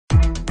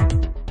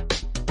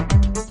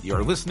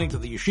You're listening to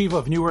the Yeshiva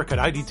of Newark at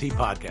IDT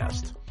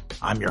podcast.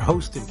 I'm your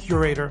host and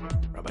curator,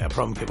 Rabbi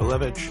Abram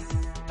Kibalevich,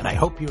 and I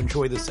hope you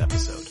enjoy this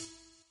episode.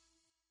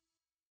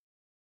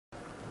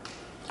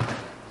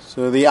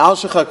 So the Al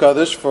Shech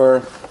HaKadosh for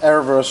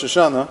Erev Rosh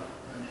Hashanah.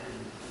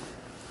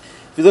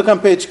 If you look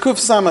on page Kuf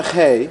Samach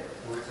Hey,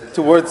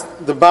 towards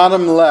the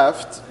bottom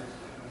left,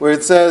 where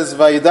it says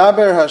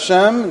Vayidaber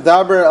Hashem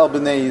Daber El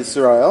Bnei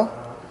Yisrael.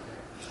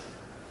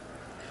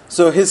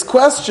 So his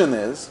question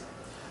is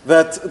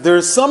that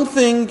there's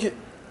something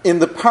in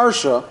the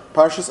Parsha,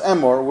 Parshas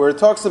Emor, where it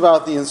talks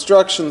about the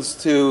instructions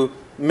to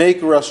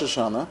make Rosh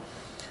Hashanah,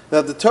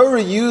 that the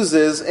Torah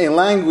uses a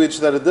language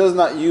that it does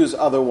not use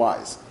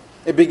otherwise.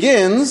 It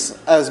begins,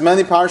 as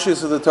many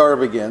Parshas of the Torah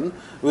begin,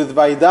 with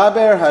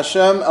Vayidaber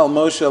Hashem El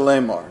Moshe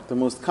Lemor, the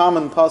most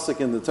common pasuk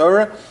in the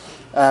Torah.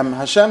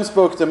 Hashem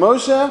spoke to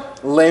Moshe,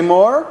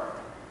 Lemor,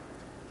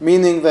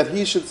 meaning that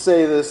he should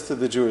say this to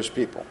the Jewish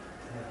people.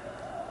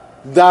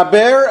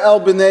 Daber el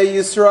bnei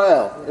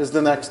Yisrael is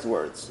the next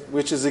words,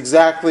 which is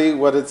exactly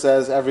what it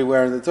says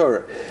everywhere in the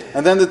Torah.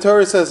 And then the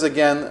Torah says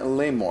again,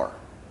 Lemor.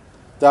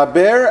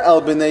 Daber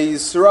el bnei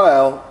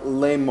Yisrael,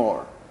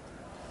 Lemor.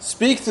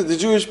 Speak to the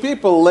Jewish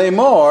people,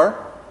 Lemor,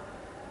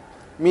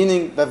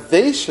 meaning that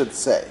they should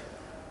say.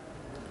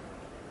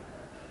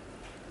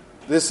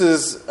 This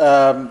is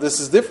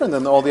different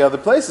than all the other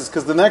places,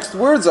 because the next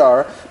words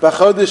are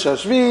B'chodesh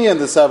Hashvi, in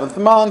the 7th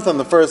month, on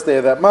the first day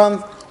of that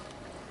month.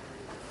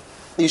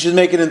 You should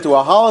make it into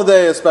a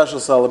holiday, a special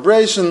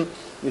celebration.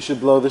 You should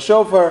blow the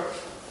shofar.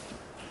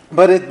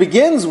 But it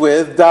begins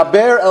with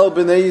Daber el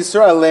bnei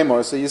Yisrael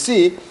lemor. So you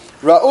see,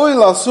 Ra'oi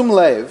lasum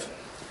lev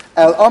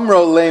el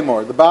amro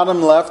lemor. The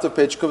bottom left of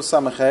page Kuf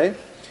Samachay.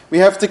 We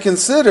have to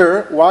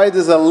consider why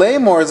does a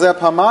lemor zeh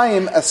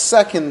pamayim a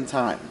second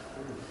time.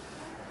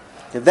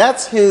 Okay,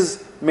 that's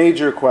his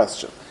major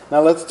question. Now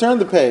let's turn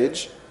the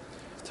page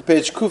to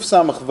page Kuf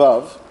Samach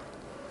Vav.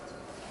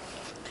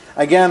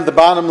 Again, the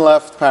bottom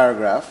left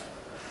paragraph.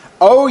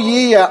 O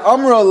yiyah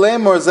amro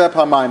lemor zeh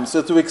pamayim.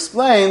 So to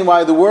explain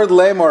why the word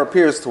lemor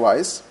appears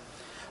twice,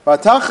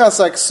 v'tachas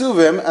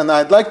aksuvim, and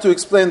I'd like to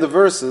explain the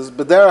verses,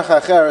 b'derech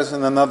acheres,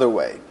 in another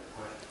way.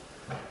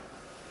 Why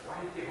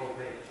did you take the whole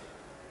page?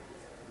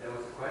 That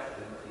was the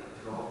question.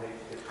 The whole page.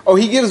 Oh,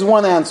 he gives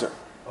one answer.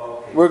 Oh,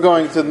 okay. We're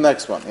going to the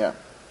next one, yeah.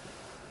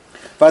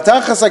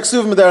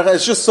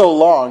 It's just so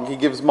long, he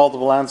gives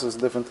multiple answers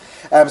different.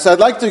 So I'd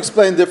like to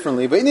explain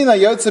differently. So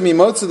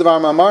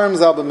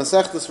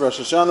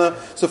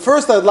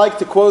first I'd like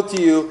to quote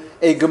to you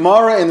a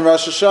Gemara in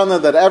Rosh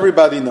Hashanah that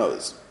everybody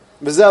knows.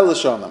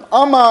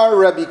 Amar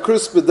Rabbi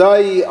Krus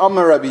Bedai,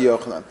 Amar Rabbi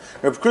Yochanan.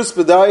 Rabbi Krus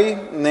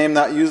Bedai, name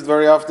not used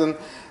very often,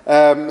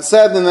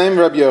 said the name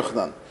Rabbi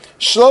Yochanan.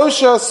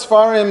 Shlosha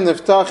Sfarim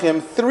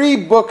Niftachim, 3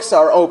 books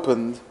are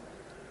opened,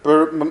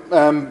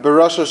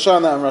 Rosh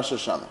Hashanah and Rosh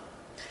Hashanah.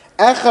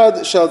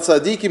 Echad shel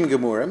tzadikim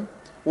gemurim.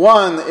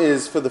 1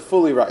 is for the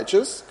fully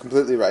righteous,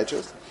 completely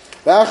righteous.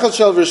 Ve'echad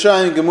shel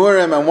rishayim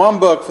gemurim, and 1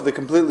 book for the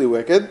completely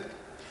wicked.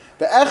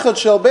 Ve'echad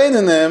shel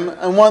beinanim,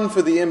 and 1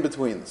 for the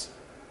in-betweens.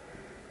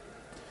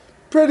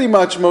 Pretty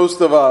much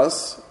most of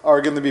us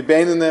are going to be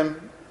beinanim.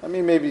 I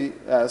mean, maybe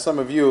some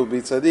of you will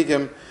be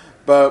tzadikim,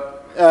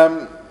 but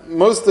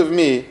most of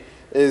me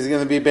is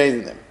going to be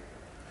beinanim.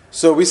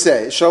 So we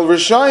say, shel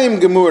rishayim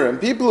gemurim,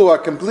 people who are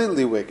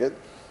completely wicked,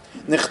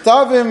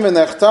 Nichtavim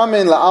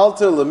v'nechtamin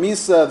la'alter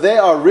l'misa. They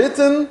are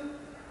written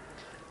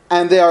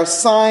and they are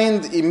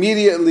signed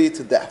immediately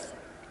to death.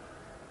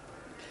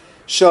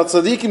 Shel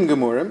tzadikim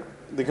gemurim,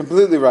 the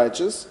completely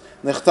righteous.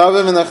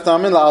 Nichtavim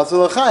v'nechtamin la'alter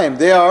l'chaim.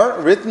 They are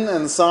written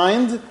and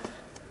signed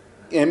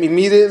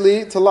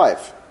immediately to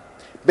life.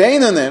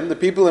 Beinanim, the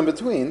people in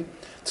between,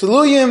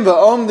 tuluyim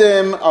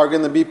v'omdim, are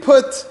going to be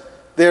put.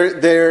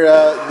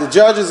 The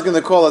judge is going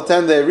to call a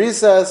 10-day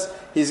recess.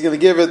 He's going to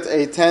give it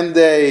a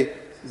 10-day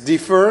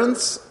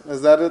deference.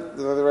 Is that it?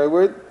 Is that the right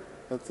word?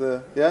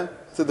 Yeah?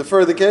 To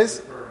defer the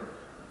case?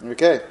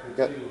 Okay.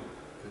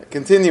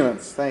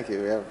 Continuance. Thank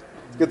you.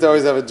 It's good to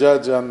always have a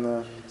judge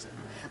on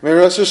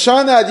Rosh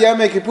Hashanah ad Yom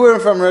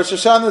Kippurim, from Rosh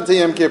Hashanah to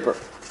Yom Kippur.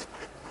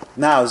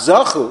 Now,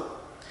 Zachu,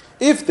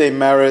 if they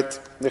merit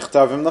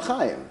Nichtavim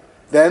L'chaim,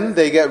 then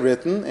they get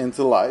written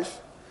into life.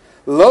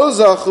 Lo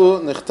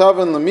Zachu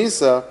Nichtavim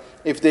L'misa,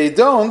 if they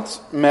don't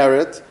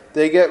merit,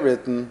 they get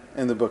written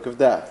in the book of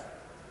death.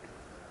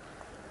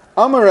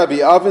 Amar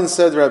Rabbi Avin,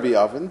 said Rabbi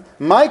Avin,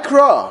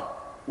 Maikra,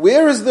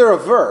 where is there a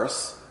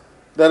verse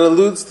that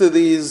alludes to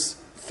these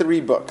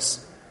 3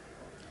 books?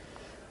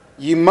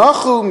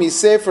 Yimachu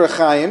misefer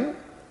chaim,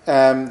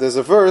 there's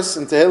a verse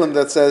in Tehillim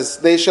that says,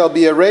 they shall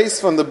be erased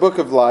from the book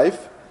of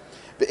life.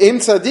 V'im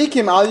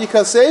tzadikim al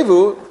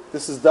yikasevu,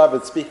 this is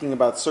David speaking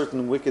about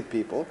certain wicked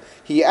people.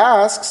 He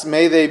asks,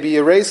 may they be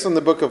erased from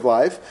the book of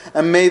life,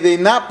 and may they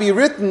not be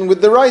written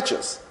with the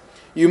righteous.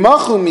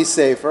 Yimachu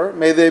misefer,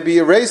 may they be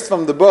erased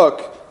from the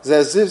book.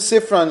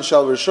 Sifran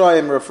shal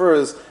Rishoyim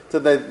refers to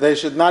that they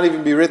should not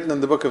even be written in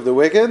the book of the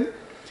wicked.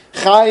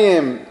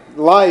 Chaim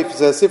life,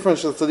 the Sifron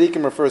Shel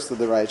Tzadikim refers to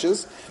the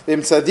righteous. V'im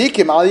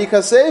Tzadikim al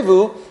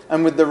yikasevu,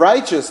 and with the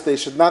righteous they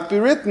should not be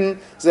written.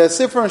 The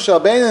Sifron Shel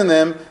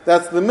Beinanim,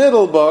 that's the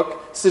middle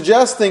book,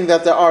 suggesting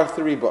that there are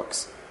 3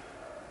 books.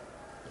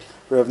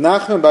 Rav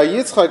Nachman bar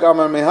Yitzchak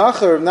Amar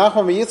Mehacha, Rav Nachman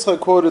bar Yitzchak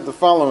quoted the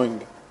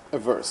following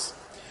verse.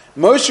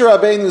 Moshe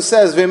Rabbeinu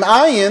says, V'im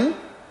ayin,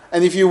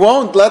 and if you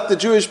won't let the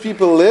Jewish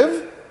people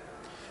live,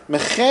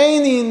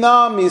 Mecheni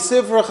na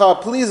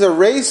misifracha, please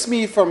erase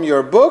me from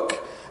your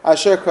book,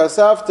 Asher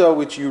Kasavta,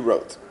 which you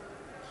wrote.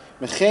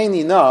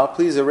 Mecheni na,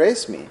 please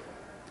erase me.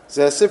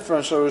 Zeh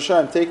Sifron Shel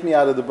Rishayim, take me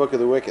out of the book of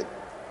the wicked.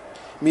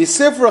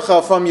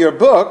 Misifracha, from your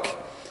book,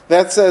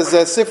 that says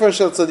Sifron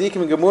Shel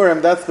Tzadikim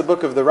Gemurim, that's the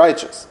book of the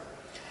righteous.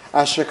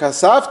 Asher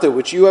Kasavta,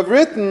 which you have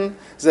written,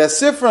 Zeh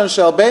Sifron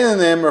Shel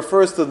Beinanim,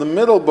 refers to the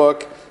middle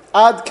book,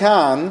 Ad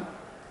Kan,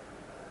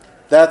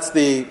 that's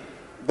the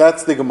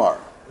Gemara.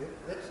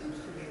 That seems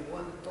to be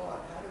one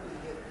thought. How do we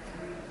get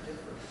 3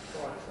 different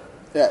thoughts of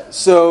it? Yeah,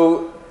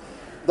 so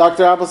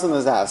Dr. Appleson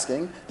is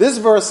asking, this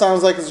verse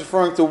sounds like it's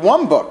referring to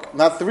 1 book,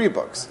 not 3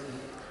 books.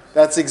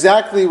 That's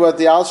exactly what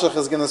the Alshach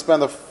is going to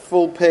spend a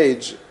full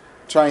page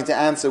trying to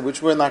answer,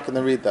 which we're not going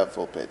to read that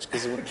full page,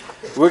 because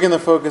we're going to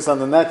focus on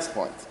the next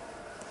point.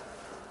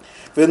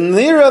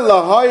 V'nira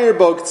lahayir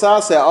bo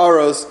k'tzase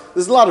aros,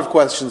 there's a lot of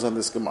questions on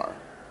this Gemara.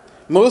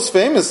 Most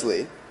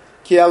famously,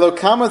 ki alo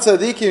kama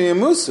tzadikim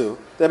yamusu,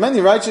 there are many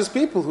righteous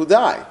people who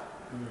die.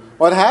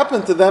 What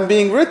happened to them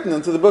being written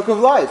into the book of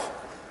life?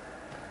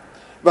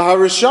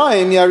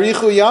 V'harishayim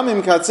yarichu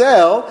yamim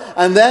katzel,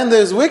 and then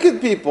there's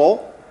wicked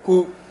people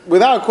who,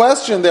 without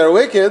question, they're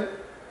wicked,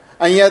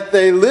 and yet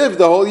they live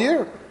the whole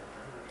year.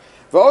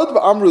 V'od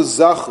ba'amru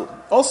zachu.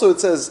 Also it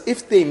says,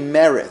 if they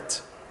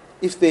merit,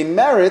 then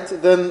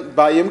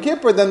by Yom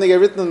Kippur, then they get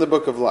written in the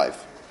book of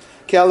life.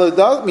 We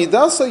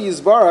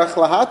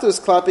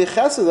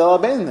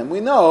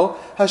know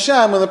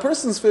Hashem, when a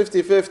person's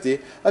 50-50,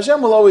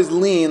 Hashem will always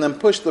lean and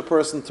push the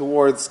person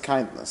towards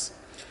kindness.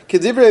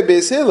 Kedivrei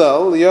Beis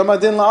Hillel, Yom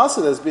Adin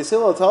La'asad, as Beis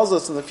Hillel tells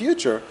us in the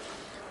future,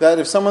 that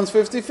if someone's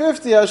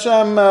 50-50,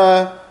 Hashem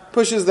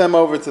pushes them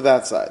over to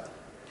that side.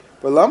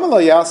 But Lama Lo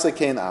Yasa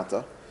Kein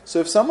Ata.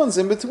 So if someone's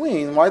in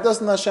between, why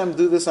doesn't Hashem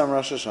do this on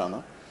Rosh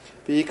Hashanah?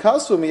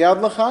 V'yikasu miyad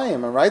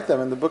l'chaim, and write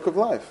them in the book of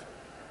life.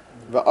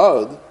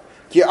 V'od,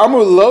 ki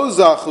amru lo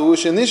zachu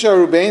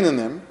shenisharu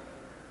beinanim,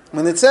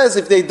 when it says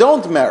if they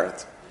don't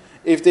merit,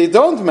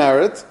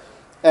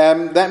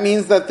 that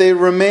means that they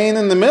remain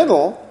in the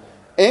middle.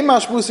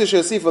 Emash musa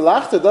shesif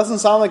v'lachta, doesn't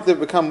sound like they've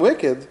become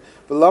wicked.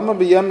 V'lama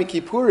b'yom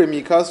kippurim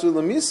yikasu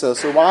l'misa,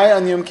 so why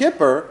on Yom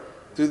Kippur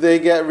do they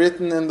get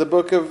written in the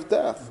book of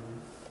death?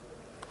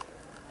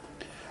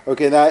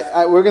 Okay,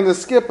 now we're going to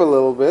skip a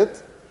little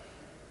bit.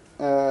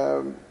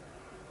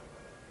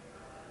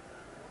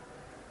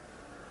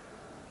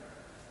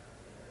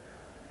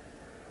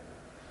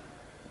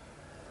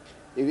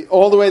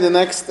 All the way to the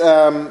next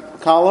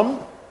column,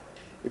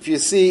 if you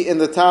see in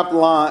the top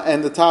line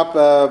and the top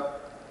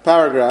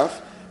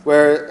paragraph,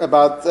 where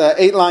about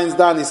 8 lines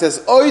down, he says,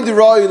 Oid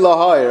roi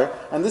lahayr,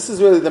 and this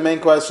is really the main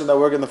question that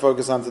we're going to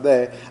focus on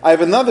today. I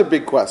have another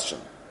big question.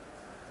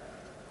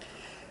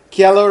 We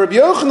just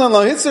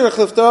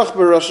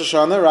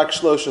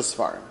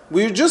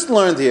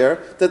learned here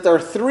that there are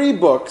 3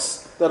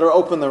 books that are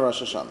open to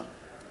Rosh Hashanah.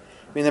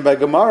 Meaning by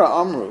Gemara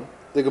Amru,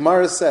 the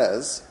Gemara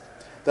says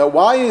that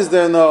why is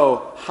there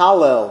no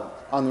Hallel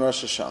on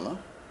Rosh Hashanah?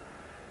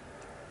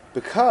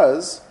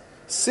 Because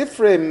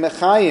Sifrei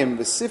Mechayim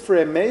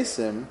v'Sifrei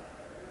Mesim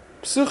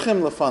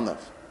Psuchim Lefanav.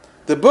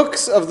 The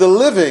books of the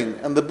living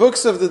and the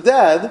books of the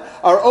dead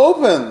are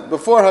open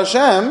before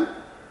Hashem,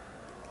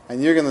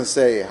 and you're going to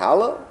say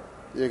Hallel?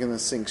 You're going to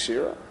sing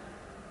Shira?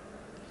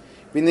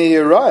 B'nei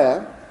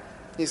Yeraya,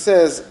 he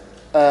says,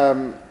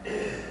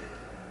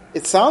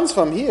 it sounds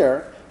from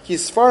here,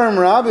 Kisfarim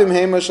Rabim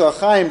Hema Shal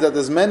Chaim, that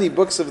there's many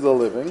books of the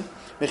living,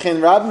 Mechen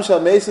Rabim Shal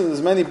Mesim,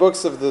 there's many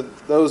books of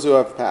those who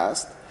have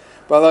passed.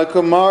 It's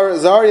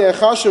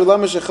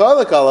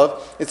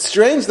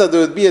strange that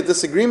there would be a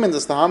disagreement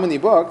as to how many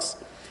books.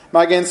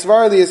 Now,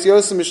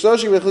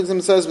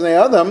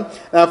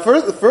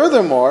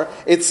 furthermore,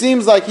 it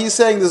seems like he's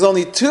saying there's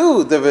only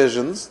 2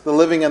 divisions, the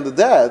living and the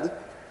dead,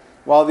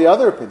 while the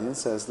other opinion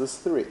says there's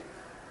 3.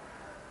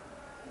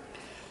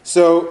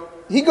 So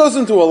he goes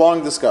into a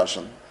long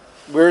discussion.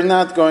 We're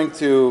not going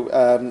to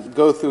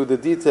go through the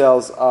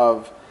details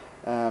of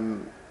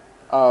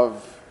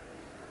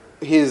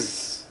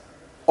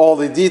all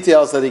the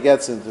details that he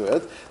gets into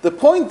it. The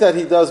point that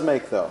he does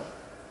make, though,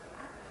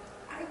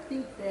 I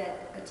think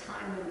that a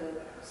time when the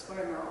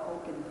Sfarim are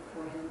open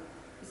before him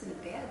isn't a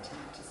bad time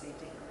to say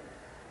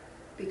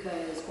Tehillim.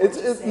 Because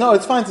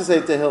it's fine to say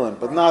Tehillim,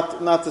 but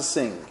not to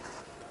sing.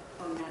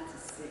 Oh, not to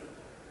sing.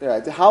 Yeah,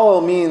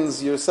 Hallel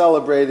means you're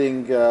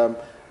celebrating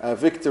a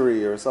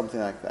victory or something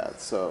like that.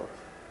 So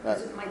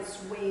it might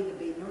sway the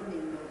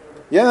Beinonim.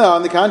 Yeah, no,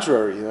 on the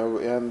contrary,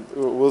 and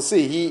we'll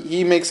see.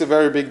 He makes a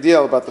very big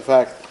deal about the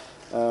fact.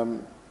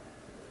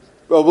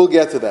 We'll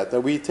get to that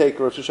we take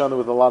Rosh Hashanah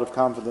with a lot of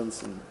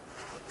confidence.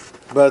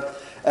 But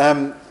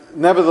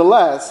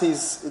nevertheless,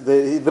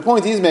 the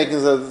point he's making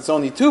is that it's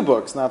only 2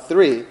 books, not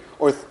 3,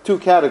 or 2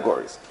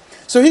 categories.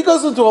 So he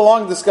goes into a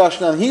long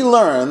discussion, and he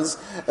learns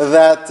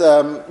that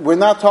we're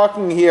not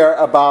talking here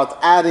about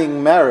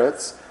adding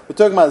merits. We're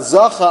talking about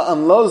zacha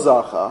and lo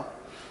zacha.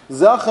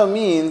 Zacha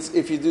means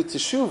if you do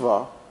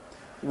teshuvah,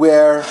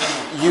 where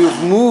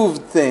you've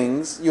moved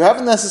things, you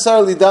haven't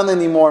necessarily done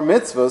any more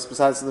mitzvahs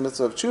besides the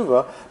mitzvah of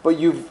teshuvah, but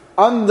you've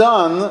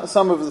undone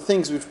some of the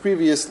things which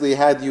previously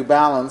had you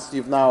balanced,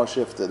 you've now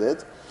shifted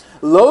it.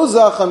 Lo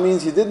zacha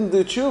means you didn't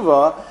do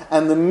teshuvah,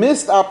 and the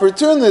missed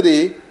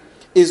opportunity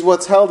is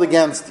what's held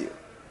against you.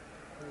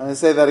 I'm going to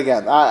say that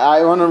again.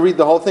 I want to read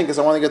the whole thing because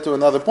I want to get to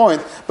another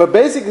point. But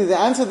basically, to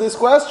answer this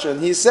question,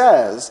 he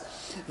says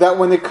that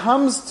when it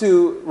comes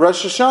to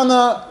Rosh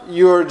Hashanah,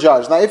 you're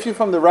judged. Now, if you're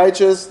from the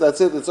righteous,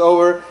 that's it, it's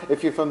over.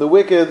 If you're from the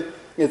wicked,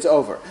 it's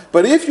over.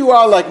 But if you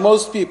are like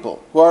most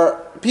people, who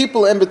are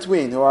people in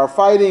between, who are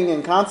fighting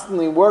and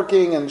constantly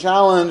working and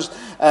challenged,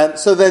 and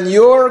so then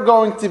you're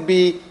going to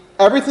be,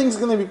 everything's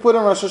going to be put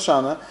on Rosh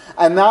Hashanah,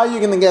 and now you're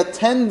going to get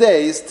 10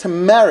 days to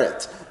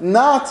merit,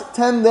 not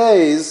 10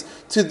 days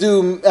to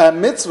do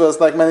mitzvahs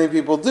like many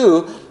people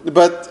do,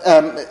 but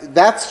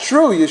that's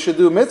true, you should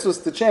do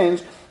mitzvahs to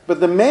change, but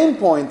the main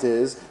point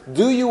is,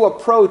 do you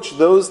approach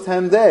those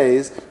 10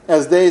 days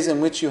as days in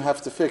which you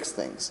have to fix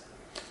things?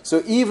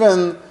 So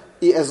even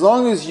as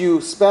long as you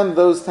spend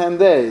those 10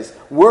 days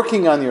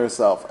working on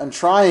yourself and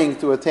trying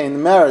to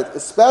attain merit,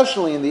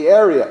 especially in the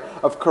area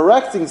of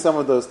correcting some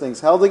of those things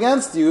held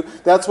against you,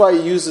 that's why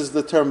he uses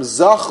the term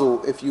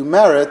zachu, if you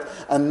merit,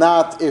 and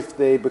not if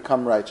they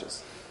become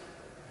righteous.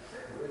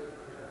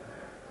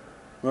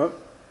 What?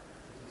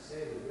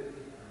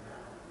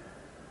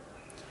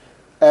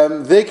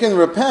 They can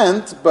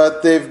repent,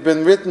 but they've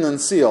been written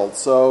and sealed.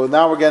 So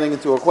now we're getting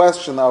into a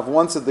question of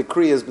once a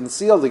decree has been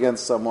sealed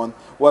against someone,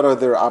 what are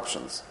their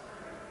options?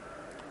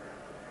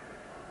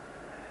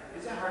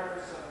 Is it hard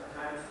for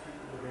sometimes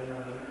people to rain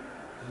on you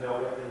to know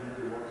what they need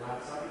to work on?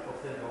 Some people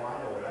think, oh,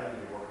 I know what I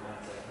need to work on,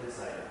 it's like this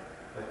item.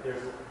 But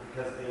there's,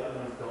 because the other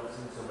ones don't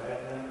seem so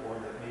bad to them, or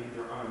that maybe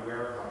they're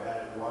unaware of how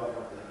bad it was,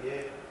 what they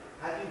did.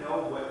 How do you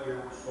know what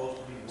you're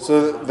supposed to be working on?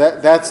 So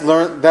that's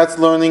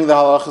learning the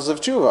halachas of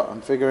tshuva.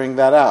 I'm figuring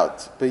that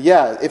out. But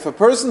yeah, if a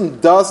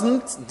person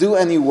doesn't do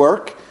any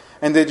work,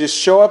 and they just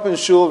show up in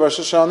shul Rosh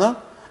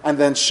Hashanah, and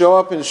then show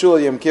up in shul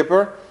Yom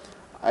Kippur,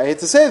 I hate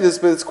to say this,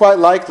 but it's quite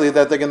likely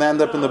that they're going to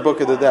end up in the Book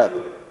of the Dead.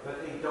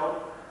 But they don't.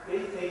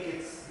 They think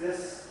it's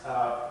this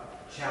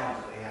challenge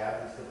that they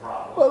have is the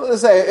problem. Well,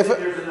 let's say if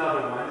there's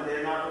another one,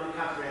 they're not really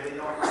concentrated. They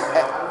don't.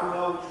 I don't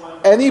know which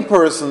one. any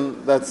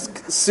person that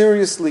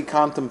seriously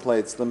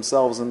contemplates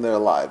themselves in their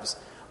lives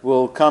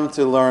will come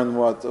to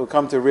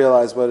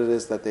realize what it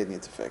is that they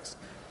need to fix.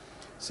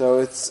 So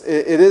it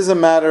is a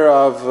matter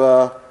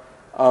of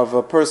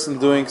a person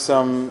doing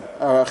some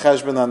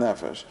cheshbon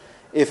hanefesh.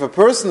 If a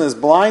person is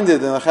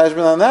blinded in a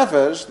cheshbon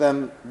hanefesh,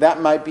 then that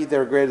might be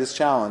their greatest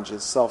challenge,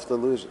 is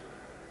self-delusion.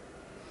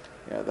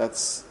 Yeah,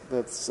 that's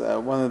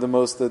one of the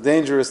most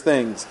dangerous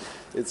things.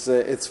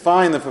 It's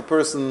fine if a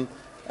person,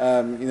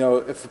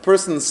 if a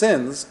person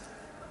sins,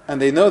 and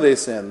they know they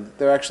sinned,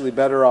 they're actually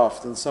better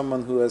off than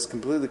someone who has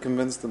completely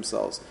convinced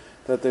themselves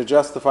that they're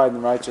justified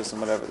and righteous in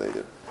whatever they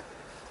do.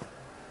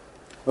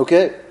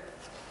 Okay,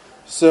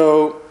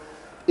 so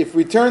if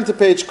we turn to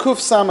page Kuf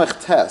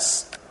Samach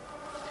Tes,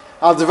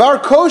 Al Devar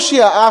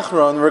Koshia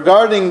Achron,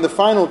 regarding the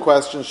final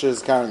question,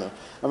 Shiz Karnu,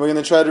 and we're going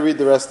to try to read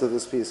the rest of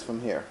this piece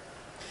from here.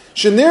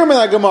 Shenir min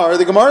HaGemara,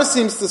 the Gemara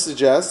seems to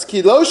suggest,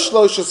 Ki lo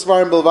shlosha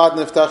svarim bilvad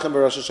niftachim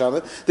b'Rosh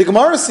Hashanah. The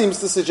Gemara seems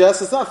to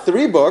suggest it's not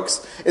 3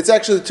 books, it's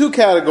actually 2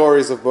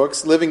 categories of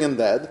books, living and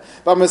dead.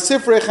 But it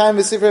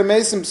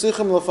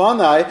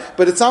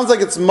sounds like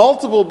it's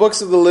multiple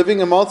books of the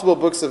living and multiple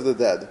books of the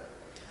dead.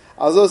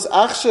 So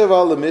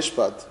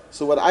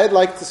what I'd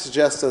like to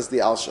suggest as the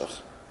Alshach.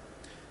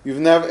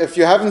 If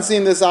you haven't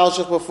seen this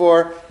Alshach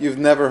before, you've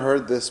never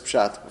heard this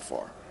pshat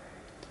before.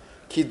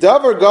 Ki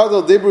davar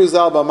gadol dibru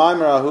zal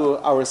b'maimerahu,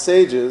 our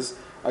sages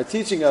are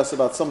teaching us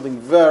about something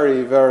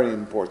very, very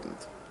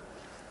important.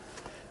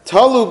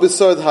 Talu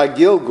b'sod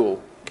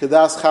hagilgul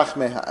kedas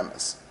chachmei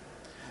ha'emes.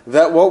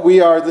 That what we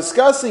are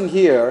discussing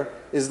here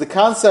is the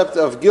concept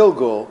of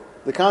Gilgul,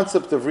 the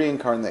concept of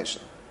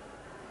reincarnation.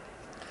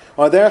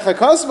 There's a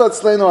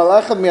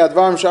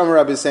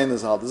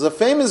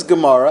famous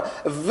Gemara,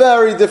 a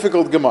very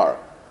difficult Gemara.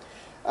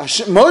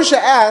 Moshe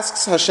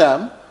asks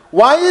Hashem,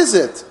 why is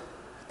it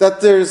that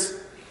there's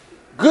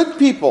good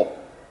people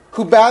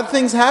who bad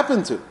things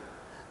happen to,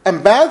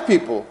 and bad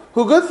people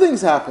who good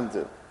things happen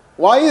to?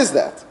 Why is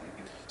that?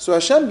 So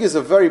Hashem gives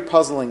a very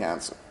puzzling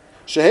answer.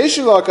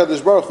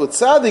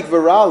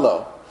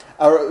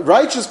 A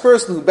righteous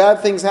person who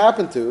bad things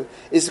happen to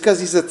is because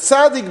he's a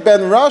tzaddik ben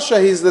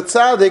Rasha, he's the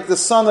tzaddik, the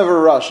son of a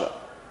Rasha.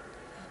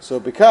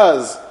 So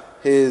because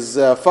his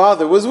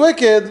father was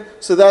wicked,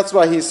 so that's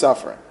why he's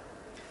suffering.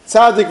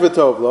 Tzaddik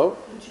v'tovlo.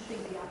 Don't you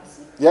think the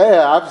opposite?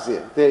 Yeah,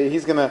 opposite.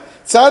 He's going to...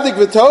 Tzaddik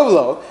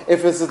v'tovlo,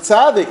 if it's a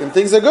tzaddik and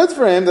things are good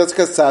for him, that's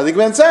because tzaddik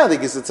ben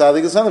tzaddik. He's a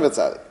tzaddik, the son of a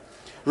tzaddik.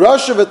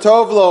 Rasha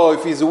v'tovlo,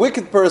 if he's a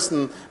wicked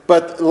person,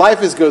 but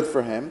life is good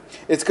for him,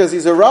 it's because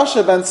he's a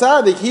Rasha ben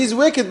Tzaddik, he's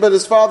wicked, but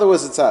his father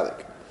was a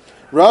Tzaddik.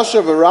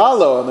 Rasha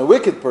v'ralo, and a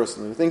wicked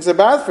person who thinks are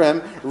bad for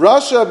him,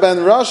 Rasha ben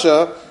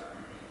Rasha,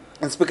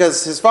 it's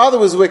because his father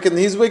was wicked and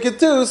he's wicked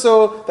too,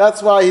 so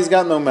that's why he's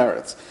got no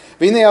merits.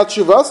 He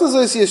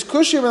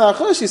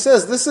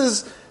says this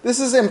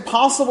is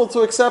impossible to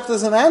accept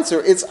as an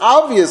answer. It's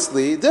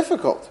obviously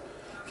difficult.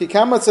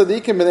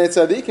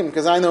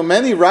 Because I know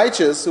many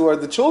righteous who are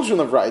the children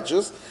of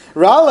righteous,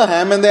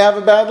 Ralahem, and they have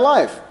a bad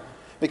life.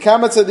 I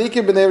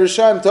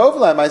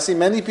see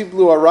many people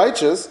who are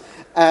righteous,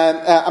 and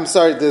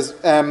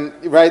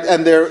right,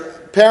 and their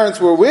parents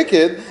were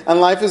wicked, and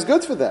life is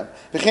good for them.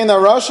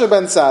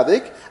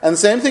 And the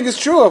same thing is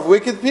true of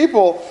wicked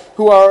people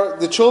who are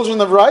the children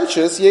of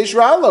righteous, Yesh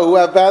Ralo, who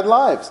have bad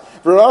lives.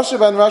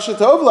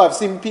 I've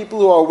seen people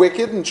who are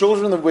wicked and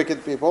children of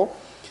wicked people,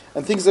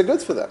 and things are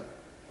good for them.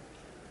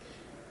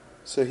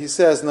 So he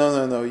says,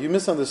 no, you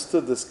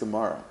misunderstood this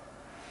Gemara.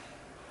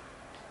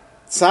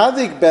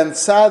 Tzadik ben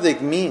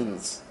Tzadik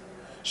means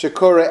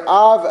Shekore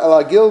Av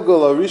el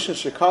Gilgul Arishon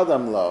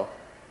Shekadam Lo.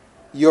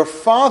 Your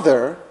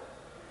father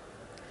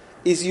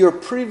is your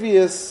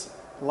previous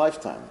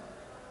lifetime.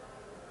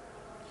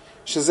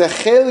 Shezeh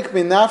chelik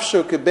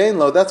minafsho kebein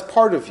lo. That's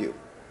part of you.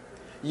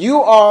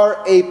 You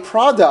are a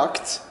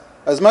product,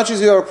 as much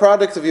as you are a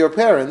product of your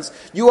parents,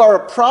 you are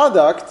a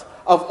product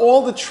of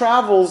all the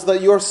travels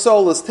that your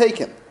soul has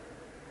taken.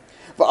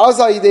 So when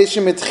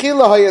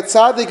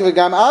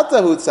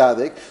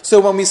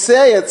we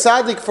say a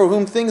tzaddik for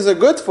whom things are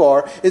good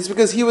for, it's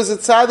because he was a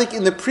tzaddik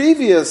in the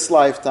previous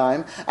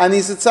lifetime, and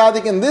he's a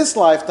tzaddik in this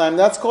lifetime.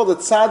 That's called a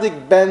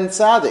tzaddik ben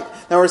tzaddik.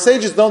 Now our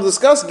sages don't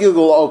discuss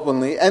Gilgul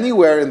openly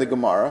anywhere in the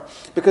Gemara,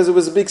 because it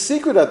was a big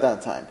secret at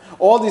that time.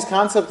 All these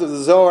concepts of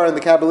the Zohar and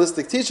the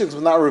Kabbalistic teachings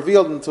were not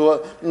revealed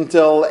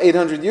until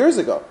 800 years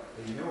ago.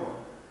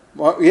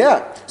 Well,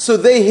 yeah. So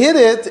they hid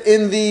it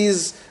in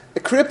these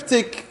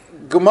cryptic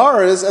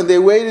Gemaras, and they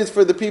waited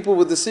for the people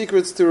with the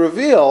secrets to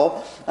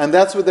reveal, and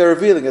that's what they're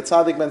revealing. A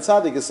tzaddik ben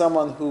tzaddik is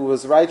someone who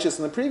was righteous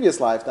in the previous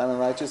lifetime and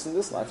righteous in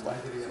this lifetime.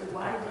 So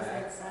why does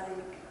that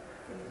tzaddik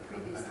from the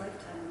previous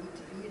lifetime need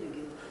to be in a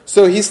Gilgul?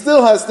 So he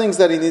still has things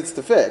that he needs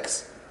to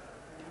fix,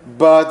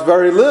 but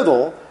very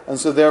little, and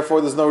so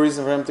therefore there's no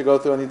reason for him to go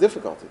through any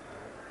difficulty.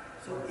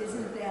 So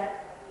isn't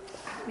that,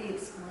 how do we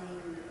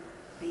explain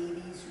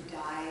babies who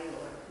die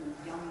or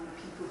young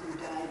people who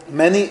die?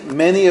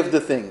 Many of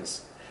the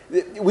things.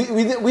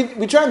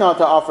 We try not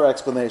to offer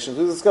explanations.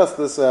 We discussed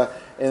this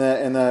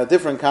in a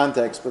different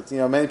context, but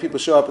many people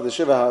show up at the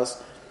Shiva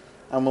house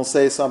and will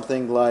say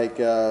something like,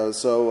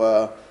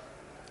 "So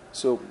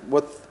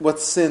what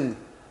sin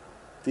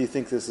do you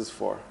think this is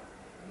for?"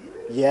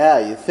 Yeah,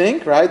 you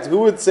think, right?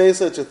 Who would say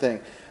such a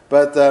thing?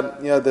 But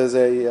there's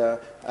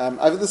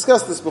I've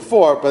discussed this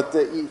before, but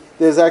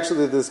there's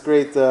actually this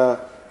great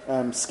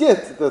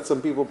skit that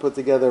some people put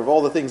together of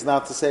all the things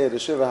not to say at a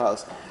Shiva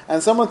house.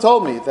 And someone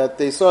told me that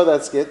they saw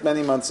that skit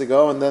many months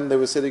ago, and then they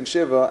were sitting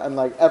Shiva, and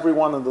like every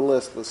one on the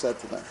list was said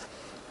to them.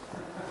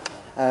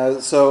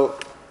 So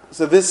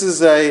this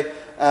is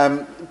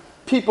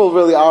people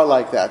really are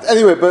like that.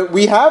 Anyway, but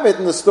we have it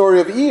in the story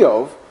of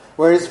Eov,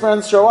 where his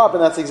friends show up,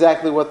 and that's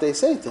exactly what they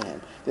say to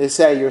him. They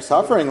say, "You're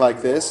suffering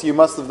like this, you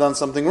must have done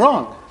something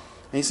wrong."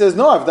 And he says,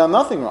 "No, I've done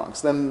nothing wrong."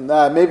 So then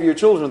maybe your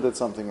children did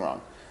something wrong.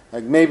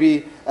 Like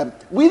maybe,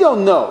 we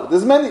don't know.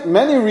 There's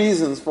many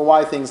reasons for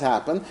why things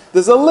happen.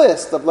 There's a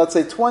list of, let's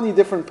say, 20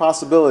 different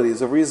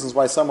possibilities of reasons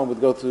why someone would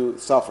go through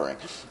suffering.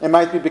 It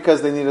might be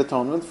because they need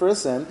atonement for a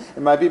sin.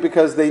 It might be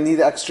because they need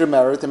extra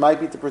merit. It might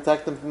be to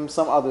protect them from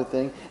some other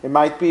thing. It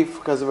might be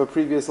because of a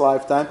previous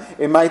lifetime.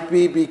 It might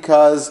be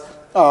because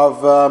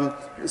of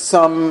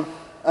some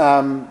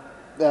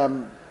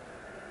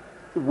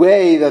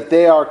way that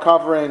they are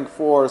covering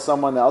for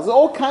someone else.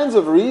 All kinds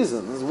of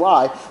reasons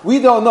why. We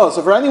don't know.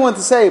 So for anyone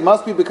to say it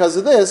must be because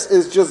of this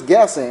is just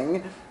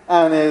guessing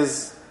and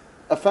is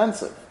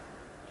offensive.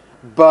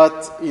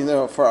 But,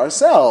 for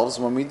ourselves,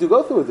 when we do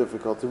go through a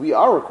difficulty, we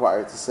are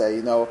required to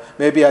say,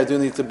 maybe I do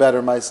need to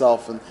better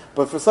myself.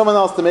 But for someone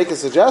else to make a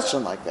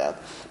suggestion like that.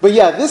 But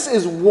yeah, this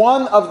is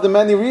one of the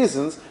many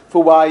reasons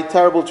for why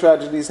terrible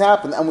tragedies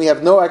happen, and we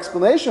have no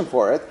explanation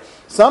for it.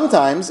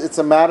 Sometimes it's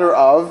a matter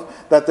of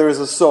that there is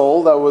a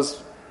soul that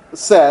was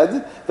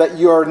said that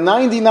you're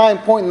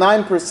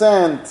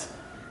 99.9%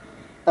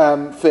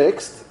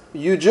 fixed.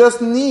 You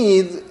just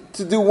need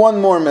to do one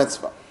more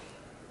mitzvah.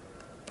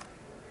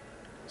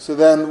 So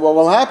then what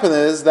will happen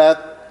is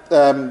that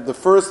the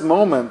first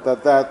moment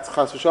that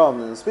Chas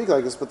v'Shalom, I speak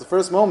like this, but the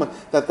first moment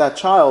that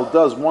child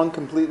does one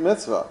complete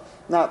mitzvah,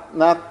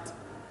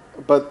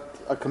 but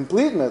a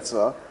complete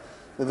mitzvah,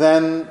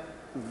 then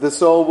the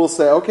soul will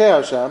say, "Okay,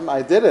 Hashem,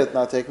 I did it.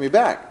 Now take me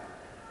back."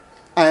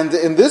 And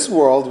in this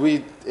world,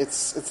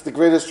 it's the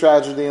greatest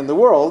tragedy in the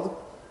world,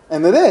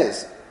 and it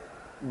is.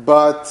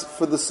 But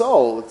for the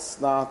soul,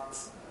 it's not.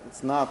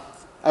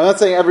 I'm not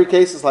saying every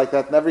case is like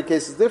that, and every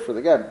case is different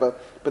again.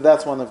 But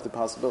that's one of the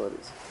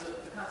possibilities. The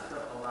concept of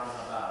Olam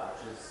Haba,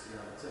 which is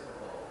the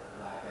typical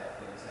like that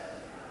things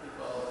happen.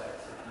 People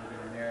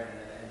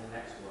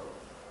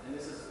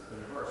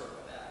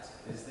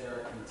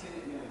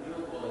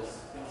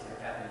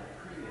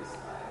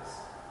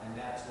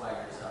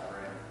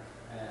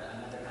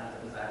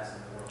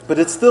But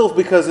it's still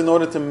because in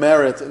order to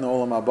merit in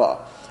Olam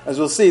Haba. As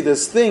we'll see,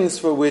 there's things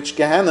for which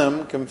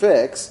Gehenim can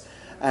fix,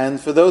 and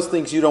for those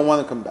things you don't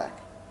want to come back.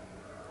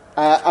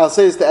 I'll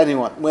say this to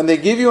anyone. When they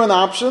give you an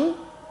option,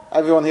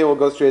 everyone here will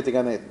go straight to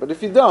Gan Eden. But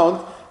if you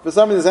don't, for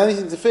somebody there's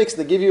anything to fix,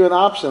 they give you an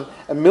option,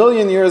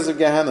 1,000,000 years of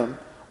Gehenim,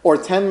 or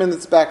 10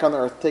 minutes back on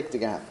earth, take the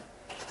Gehenim.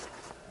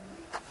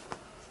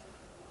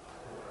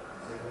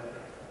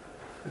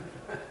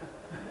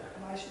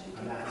 Why should you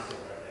I'm do not that? sure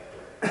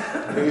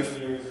about that.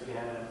 Years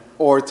again.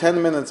 Or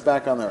 10 minutes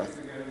back on earth.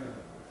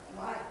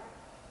 Why?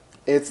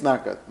 It's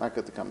not good. Not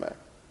good to come back.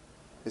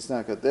 It's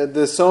not good.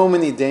 There's so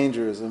many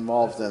dangers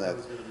involved in it.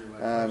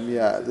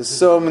 There's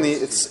so many.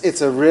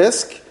 It's a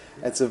risk.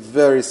 It's a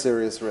very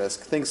serious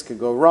risk. Things could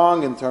go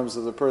wrong in terms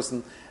of the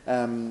person.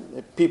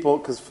 People,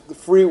 because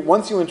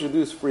once you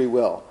introduce free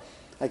will,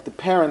 like the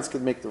parents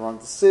could make the wrong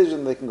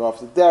decision. They can go off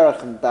the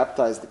derech and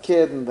baptize the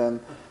kid, and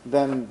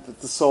then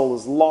the soul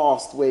is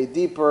lost way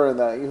deeper. And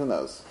who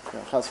knows?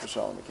 Chas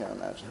v'shalom, you can't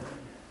imagine.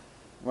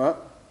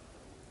 What?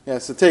 Yeah.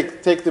 So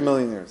take the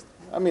 1,000,000 years.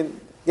 I mean,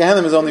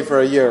 Gehenim is only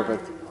for a year, but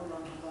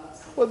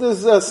well,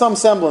 there's some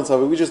semblance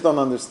of it. We just don't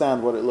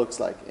understand what it looks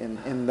like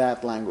in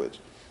that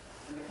language.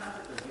 And the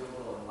concept of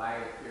Gilgal and why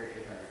it appeared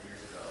 800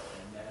 years ago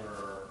and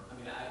never, I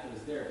mean, it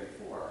was there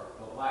before,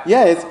 but why?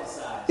 Yeah,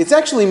 it's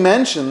actually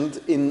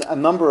mentioned in a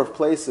number of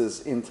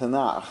places in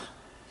Tanakh,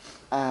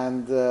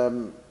 and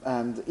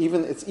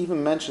even it's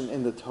even mentioned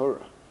in the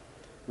Torah.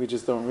 We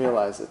just don't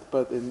realize it.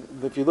 But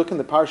if you look in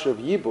the Parsha of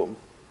Yibum,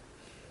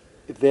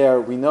 there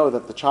we know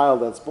that the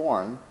child that's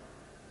born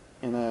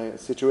in a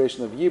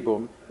situation of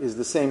Yibum is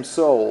the same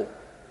soul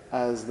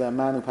as the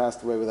man who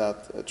passed away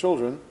without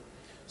children.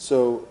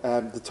 So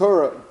the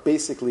Torah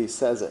basically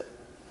says it.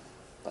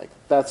 Like,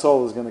 that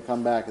soul is going to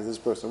come back as this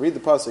person. Read the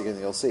pasuk and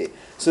you'll see.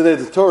 So that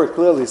the Torah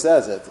clearly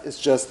says it. It's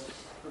just...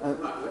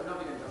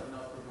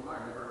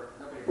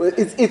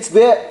 it's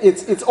there.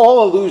 It's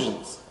all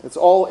illusions. It's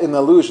all in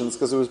illusions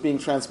because it was being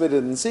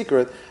transmitted in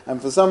secret.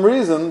 And for some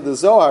reason, the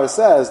Zohar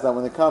says that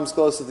when it comes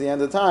close to the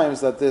end of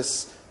times, that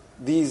this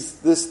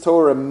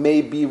Torah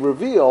may be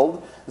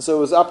revealed. And so it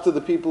was up to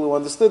the people who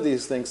understood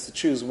these things to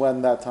choose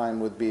when that time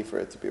would be for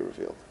it to be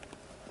revealed.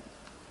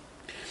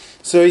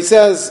 So he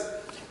says,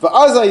 so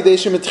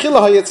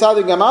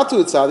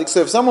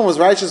if someone was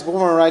righteous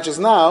before and righteous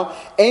now,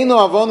 then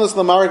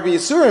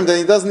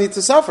he doesn't need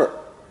to suffer.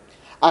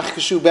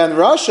 Achshu ben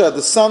Rasha,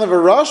 the son of a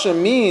Rasha,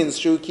 means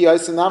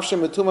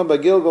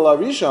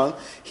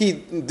he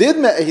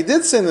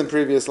did sin in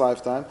previous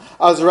lifetime.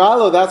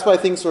 Azralo, that's why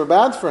things were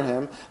bad for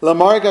him.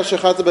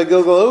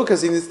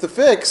 Because he needs to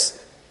fix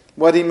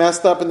what he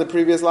messed up in the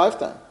previous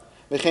lifetime.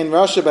 V'chein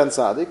Rasha ben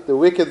Tzadik, the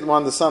wicked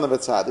one, the son of a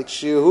Tzadik,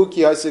 Shihu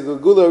ki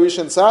ha'sigulgula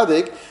rishon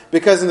Tzadik,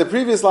 because in the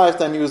previous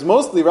lifetime he was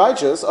mostly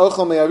righteous,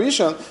 ochel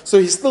me'arishon, so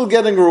he's still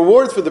getting a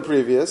reward for the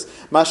previous.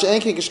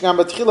 Masha'enki kishkam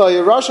batchila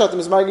ha'yarashat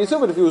mismag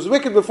yisum, but if he was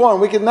wicked before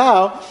and wicked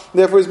now,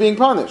 therefore he's being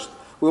punished.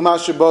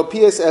 U'mashabo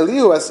ps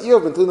Elihu as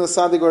Eov b'tuna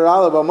Tzadik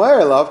orala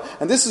b'mo'erlav,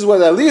 and this is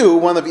what Elihu,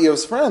 one of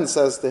Eov's friends,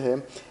 says to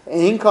him.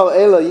 Ein kol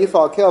ela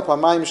yifal kel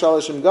pamayim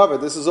shalashim gaver.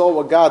 This is all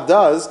what God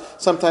does,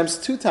 sometimes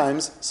 2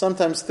 times,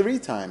 sometimes 3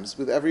 times,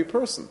 with every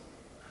person.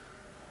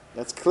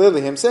 That's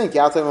clearly him saying, so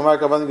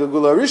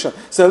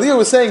Elihu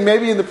was saying,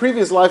 maybe in the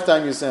previous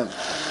lifetime you sinned.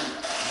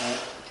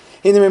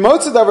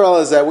 What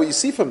you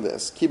see from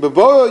this,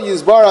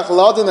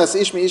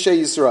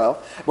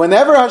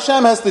 whenever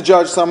Hashem has to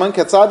judge someone,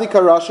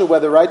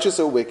 whether righteous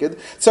or wicked,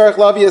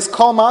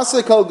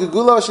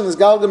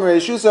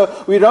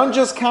 we don't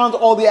just count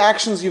all the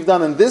actions you've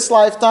done in this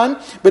lifetime,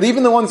 but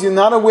even the ones you're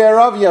not aware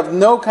of, you have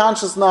no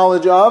conscious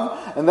knowledge of,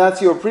 and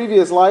that's your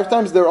previous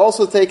lifetimes, they're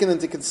also taken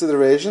into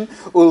consideration.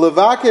 And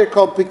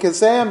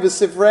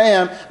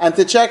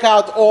to check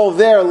out all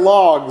their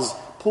logs,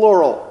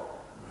 plural.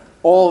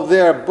 All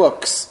their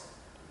books.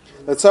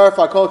 The Tzaref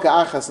HaKol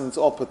Ka'achas, and it's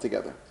all put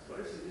together. Why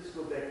does it just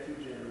go back 2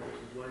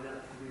 generations? Why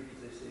not 3?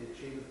 Because they say a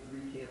chain of 3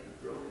 can't be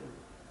broken.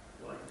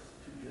 Why just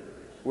 2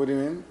 generations? What do you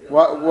mean?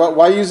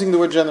 Why using the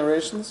word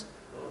generations?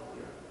 Well,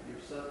 your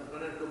son.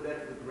 Why not go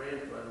back to the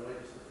grandfather? Why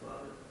just the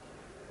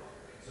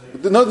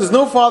father? No, there's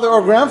no father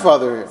or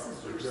grandfather here.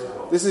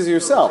 This is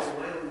yourself.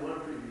 Why only one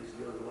previous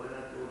go? Why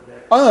not go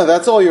back? Oh no,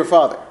 that's all your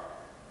father.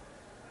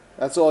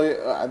 That's all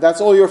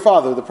your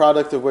father, the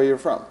product of where you're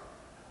from.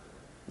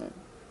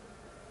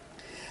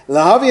 So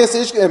you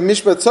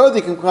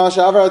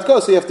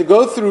have to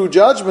go through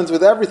judgments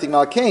with everything.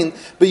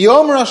 But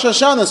Yom Rosh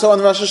Hashanah, so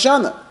on Rosh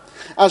Hashanah,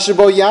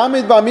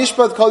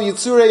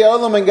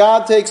 when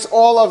God takes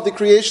all of the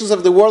creations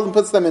of the world and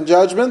puts them in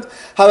judgment,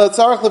 God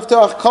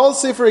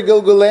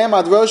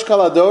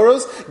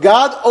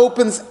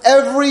opens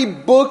every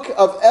book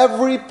of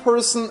every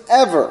person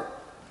ever.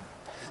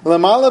 To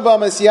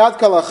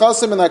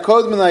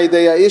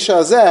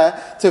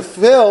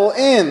fill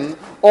in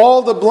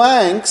all the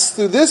blanks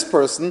through this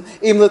person,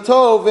 im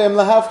l'tov v'im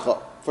l'havcha,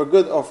 for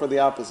good or for the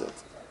opposite.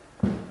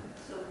 So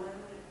when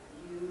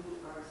you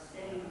are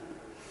saying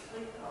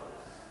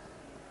slichos,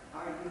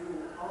 are you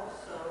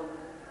also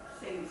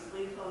saying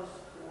slichos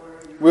for...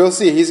 We'll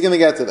see. He's going to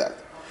get to that.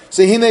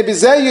 So hine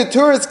bizeh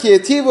yuturetz ki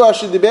etivu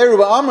asher diberu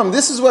ba'amram.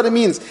 This is what it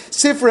means.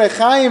 Sifrei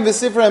Chaim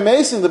v'Sifrei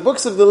Mesim, the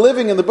books of the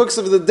living and the books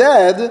of the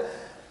dead,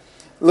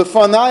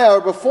 lefanai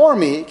are before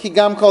me. Ki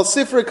gam kol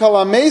Sifrei kol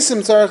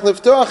hamesim tzarech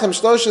liftoachem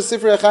shlosha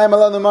Sifrei Chaim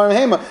ala nemarim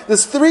hema.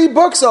 There's 3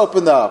 books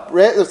opened up.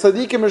 Right? The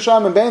tzaddikim,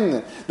 risham, and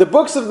beinin. The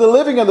books of the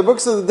living and the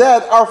books of the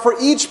dead are for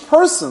each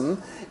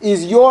person.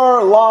 Is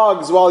your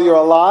logs while you're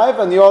alive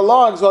and your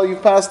logs while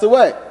you've passed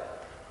away.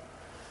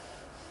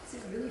 Is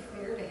it really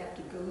fair to have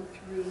to go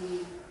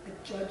through a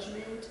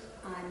judgment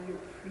on your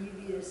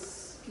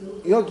previous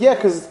guilt? Yeah,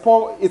 because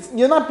it's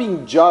you're not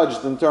being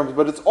judged in terms,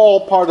 but it's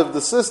all part of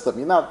the system.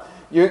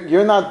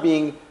 You're not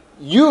being.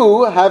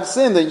 You have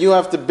sinned, and you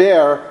have to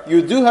bear.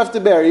 You do have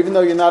to bear, even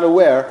though you're not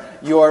aware,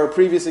 your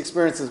previous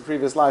experiences,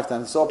 previous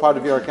lifetimes. It's all part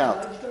of your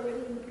account. Judged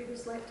already in the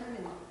previous lifetime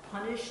and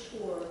punished,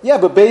 or Yeah,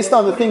 but based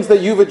on the things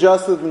that you've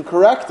adjusted and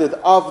corrected,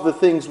 of the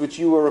things which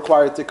you were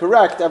required to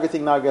correct,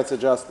 everything now gets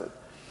adjusted.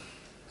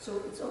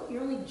 so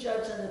you're only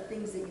judged on the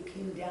things that you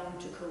came down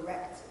to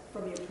correct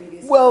from your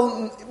previous.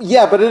 Well,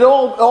 yeah, but it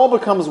all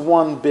becomes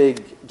one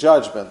big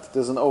judgment.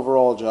 There's an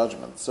overall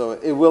judgment. So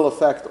it will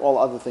affect all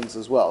other things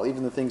as well,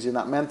 even the things you're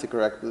not meant to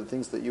correct, but the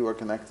things that you are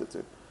connected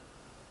to.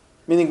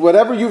 Meaning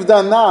whatever you've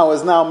done now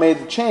has now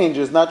made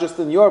changes, not just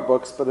in your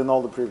books, but in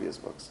all the previous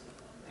books.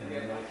 Does this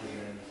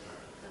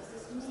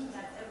mean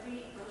that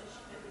every Rosh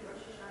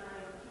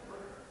Hashanah, Yom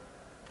Kippur,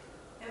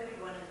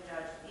 everyone is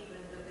judged, even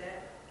the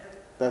dead?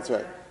 That's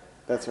right.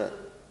 That's right. So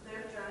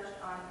they're judged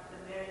on the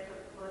merit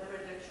of whatever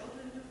their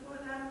children do for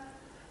them?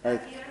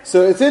 Right.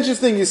 So it's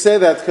interesting you say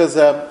that because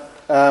there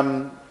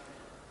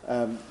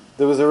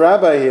was a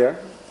rabbi here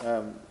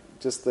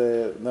just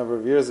a number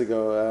of years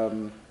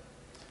ago,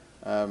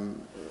 Rabbi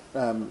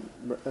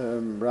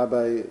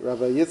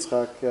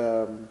Yitzchak,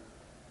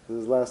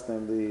 his last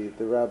name,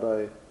 the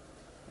rabbi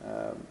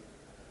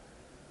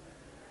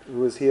who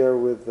was here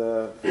with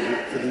for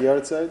the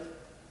yard side.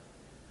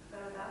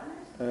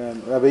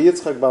 Rabbi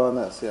Yitzchak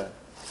Balanes, yeah.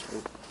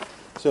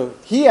 So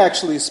he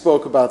actually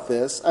spoke about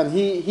this, and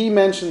he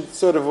mentioned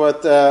sort of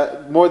what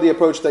more the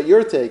approach that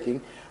you're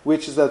taking,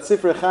 which is that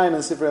Sifrei Chaim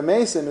and Sifrei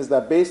Mesim is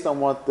that based on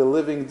what the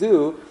living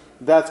do,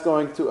 that's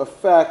going to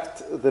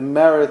affect the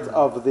merit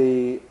of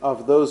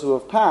those who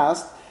have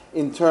passed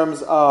in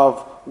terms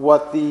of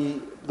what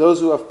those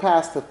who have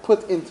passed have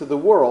put into the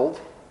world,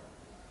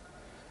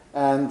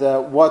 and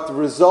what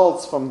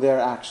results from their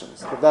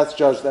actions. But that's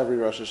judged every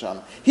Rosh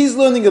Hashanah. He's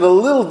learning it a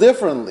little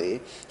differently.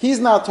 He's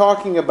not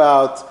talking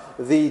about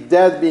the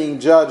dead being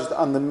judged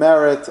on the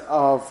merit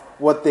of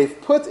what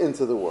they've put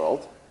into the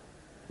world,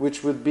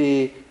 which would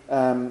be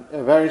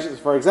very interesting.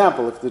 For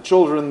example, if the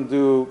children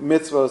do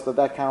mitzvahs,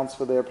 that counts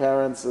for their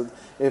parents. And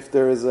if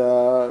there is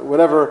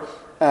whatever,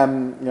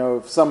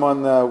 if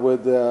someone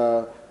would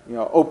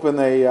open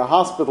a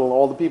hospital,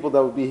 all the people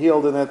that would be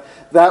healed in it,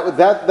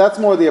 that's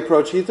more the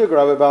approach he took,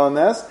 Rabbi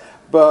Balanes.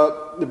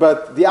 But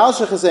the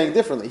Alshich is saying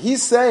differently.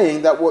 He's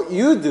saying that what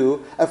you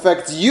do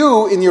affects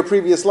you in your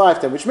previous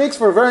lifetime, which makes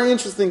for a very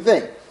interesting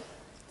thing.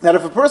 That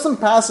if a person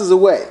passes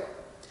away,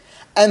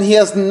 and he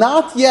has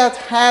not yet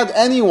had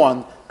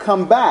anyone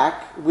come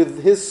back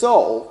with his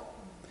soul,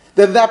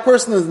 then that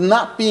person is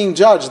not being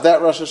judged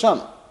that Rosh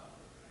Hashanah.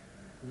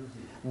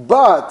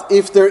 But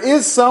if there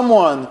is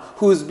someone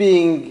who's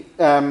being,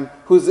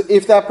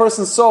 if that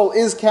person's soul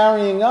is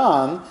carrying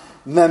on,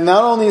 then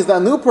not only is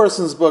that new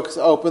person's books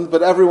opened,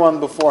 but everyone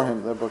before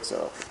him, their books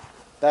are open.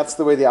 That's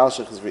the way the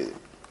Alshich is reading.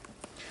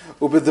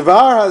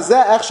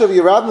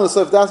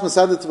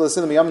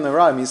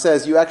 He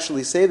says, you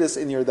actually say this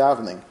in your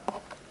davening.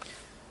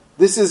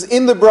 This is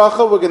in the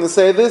bracha. We're going to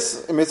say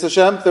this in Mitzvah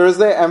Shem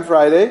Thursday and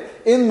Friday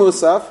in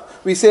Musaf.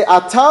 We say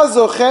Ata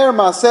zocher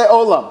maseh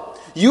olam.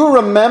 You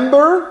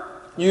remember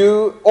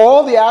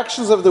all the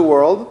actions of the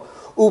world.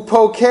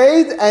 Upoked,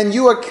 and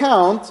you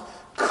account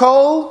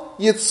kol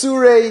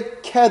yitzurei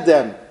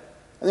kedem.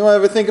 Anyone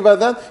ever think about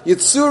that?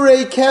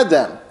 Yitzurei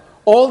kedem.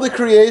 All the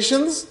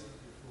creations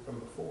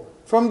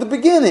from the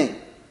beginning.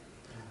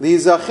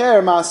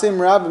 Lizacher maasim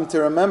rabim, to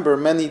remember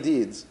many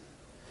deeds.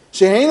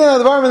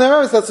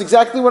 That's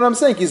exactly what I'm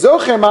saying.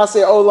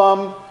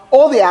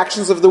 All the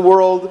actions of the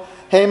world,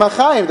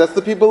 that's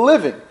the people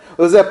living.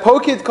 There's a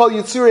poked called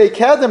Yitzurei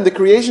Kedem, the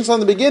creations from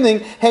the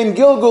beginning,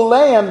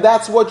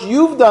 that's what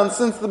you've done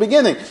since the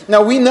beginning.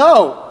 Now we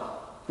know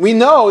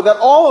that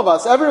all of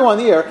us, everyone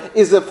here,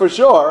 is for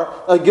sure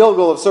a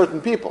Gilgul of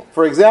certain people.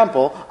 For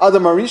example,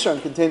 Adam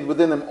HaRishon contained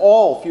within him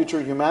all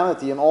future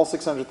humanity and all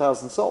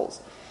 600,000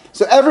 souls.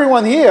 So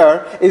everyone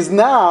here is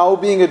now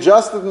being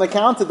adjusted and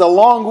accounted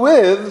along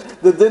with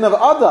the din of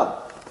Adam.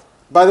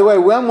 By the way,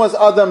 when was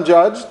Adam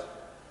judged?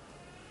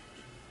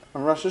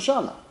 On Rosh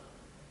Hashanah.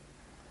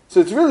 So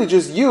it's really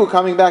just you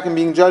coming back and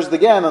being judged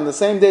again on the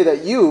same day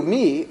that you,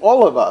 me,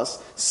 all of us,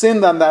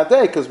 sinned on that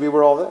day because we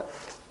were all there. Was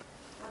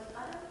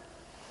Adam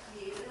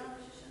created on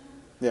Rosh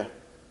Hashanah?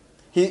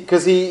 Yeah.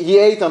 Because he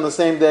ate on the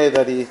same day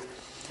that he...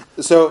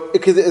 So,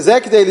 that's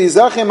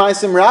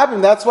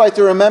why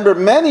to remember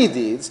many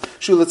deeds,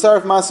 because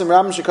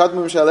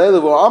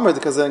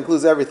it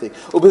includes everything.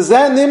 With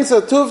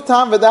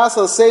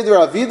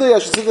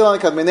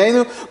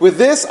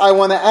this, I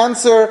want to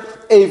answer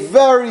a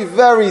very,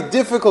 very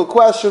difficult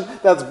question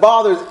that's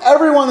bothered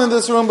everyone in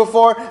this room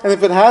before, and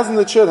if it hasn't,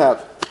 it should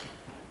have.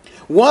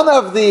 One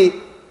of the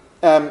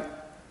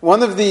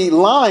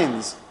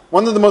lines,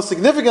 one of the most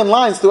significant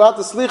lines throughout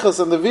the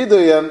Slichos and the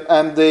Vidui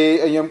and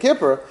the Yom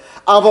Kippur,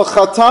 Aval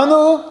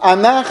chatanu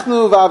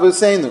anachnu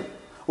v'avuseinu.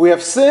 We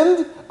have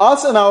sinned,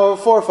 us and our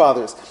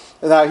forefathers.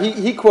 Now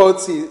he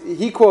quotes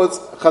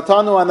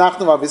chatanu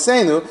anachnu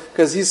v'avuseinu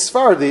because he's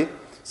Sephardi,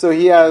 so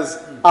he has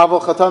Aval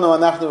chatanu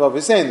anachnu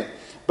v'avuseinu.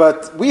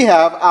 But we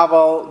have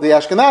Aval the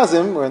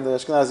Ashkenazim, we're in the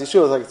Ashkenazi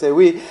shuls, I could say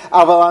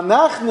Aval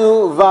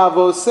anachnu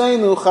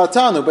v'avuseinu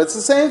chatanu, but it's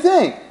the same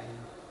thing.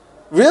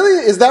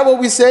 Really? Is that what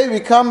we say? We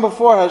come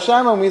before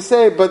Hashem and we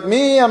say, but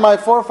me and my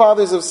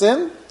forefathers have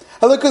sinned?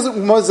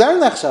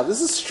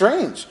 This is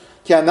strange.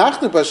 Okay,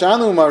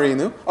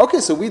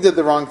 so we did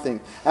the wrong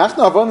thing.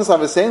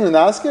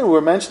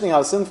 We're mentioning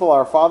how sinful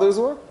our fathers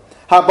were.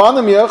 Shall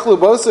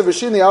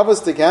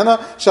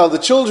the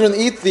children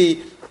eat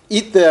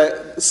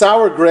the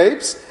sour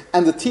grapes,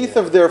 and the teeth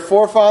of their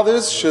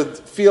forefathers should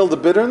feel the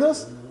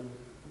bitterness?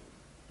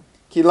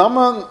 Why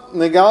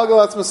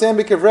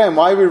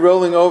are we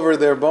rolling over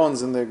their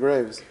bones in their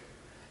graves?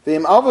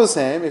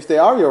 If they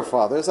are your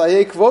fathers,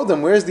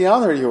 where's the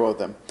honor you owe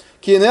them?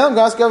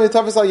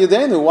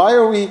 Why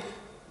are we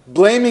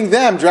blaming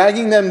them,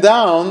 dragging them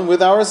down with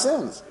our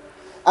sins?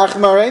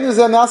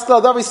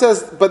 He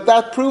says, but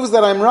that proves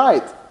that I'm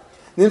right.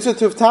 This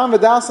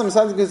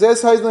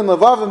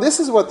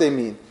is what they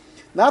mean.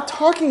 Not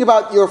talking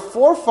about your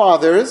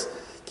forefathers.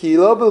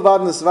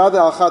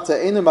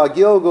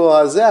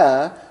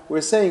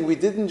 We're saying we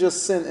didn't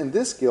just sin in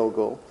this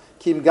Gilgul.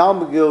 And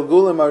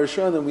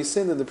we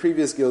sinned in the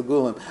previous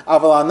Gilgulim.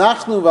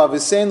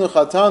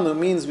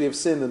 Means we have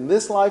sinned in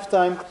this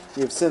lifetime,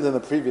 we have sinned in the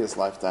previous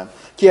lifetime.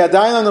 We are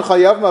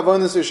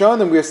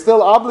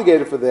still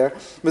obligated for there.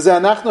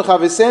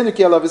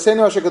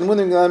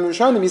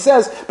 He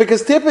says,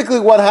 because typically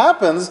what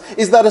happens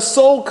is that a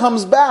soul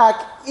comes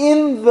back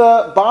in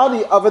the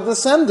body of a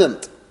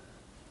descendant.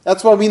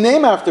 That's why we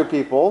name after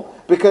people,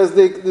 because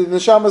the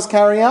neshamas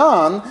carry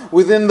on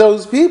within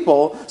those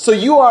people. So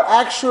you are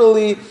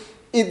actually...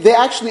 they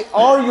actually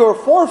are your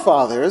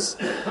forefathers,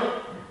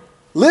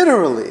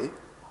 literally,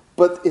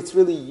 but it's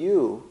really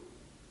you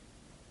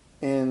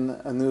in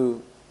a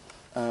new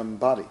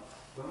body.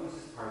 When was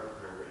this part of the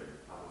prayer written?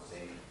 I was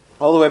saying.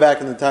 All the way back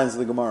in the times of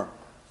the Gemara.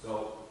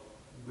 So,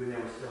 when they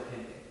were still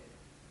hinting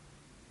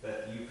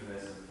that the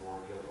euphemism for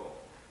Gilgal.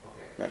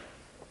 Okay. Right.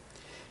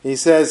 He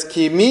says,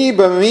 Ki mi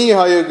b'mi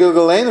hayu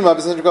Gilgaleinu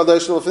v'abisentru kol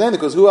doshel l'fneinu,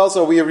 because who else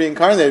are we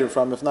reincarnated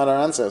from if not our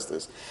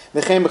ancestors?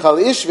 Therefore,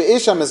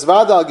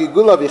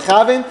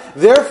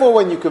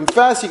 when you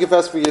confess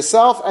for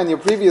yourself and your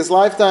previous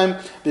lifetime,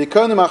 and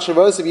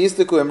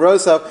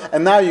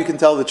now you can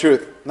tell the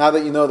truth, now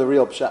that you know the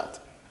real pshat.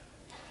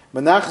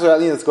 But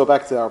let's go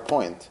back to our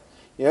point.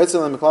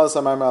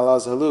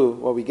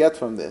 What we get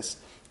from this,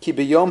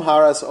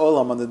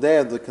 on the day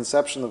of the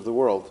conception of the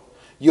world,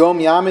 Yom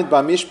Yamid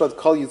B'Mishpat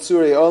Kol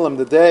Yitzurei Olam,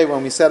 the day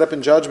when we set up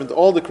in judgment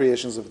all the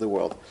creations of the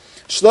world.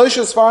 There's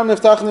 3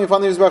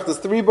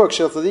 books,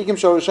 the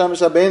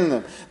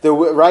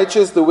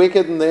righteous, the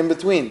wicked, and the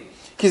in-between.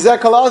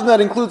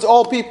 That includes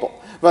all people.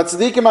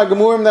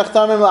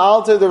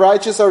 The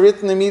righteous are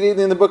written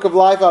immediately in the book of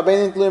life. On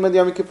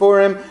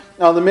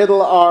the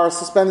middle are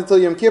suspended till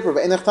Yom Kippur.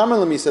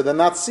 They're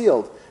not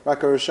sealed.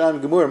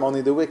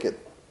 Only the wicked.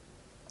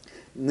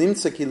 He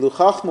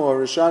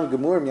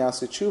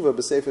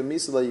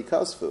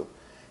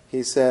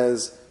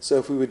says, so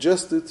if we would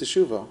just do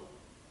teshuvah,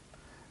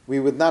 we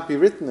would not be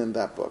written in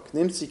that book.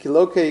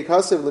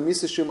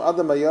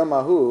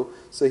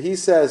 So he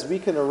says we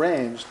can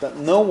arrange that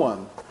no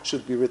one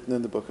should be written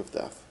in the book of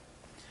death.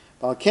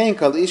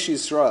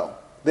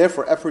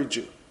 Therefore, every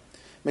Jew.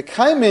 You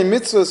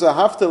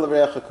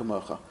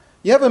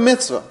have a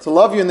mitzvah to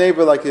love your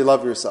neighbor like you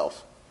love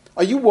yourself.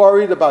 Are you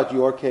worried about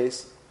your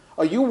case?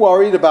 Are you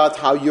worried about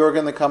how you're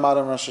going to come out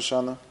on Rosh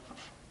Hashanah?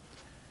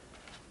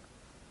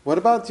 What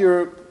about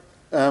your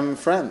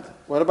friend?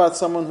 What about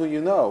someone who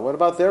you know? What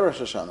about their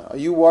Rosh Hashanah? Are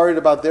you worried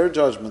about their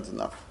judgment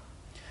enough?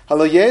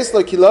 So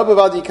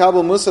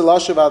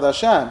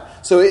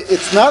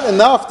it's not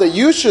enough that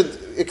you should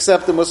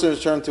accept the Muslim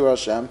return to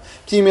Hashem.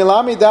 You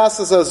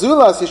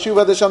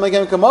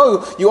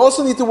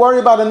also need to worry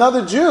about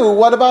another Jew.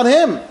 What about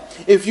him?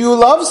 If you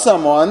love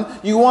someone,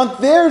 you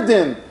want their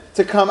din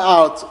to come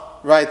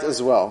out right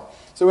as well.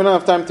 So we don't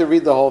have time to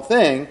read the whole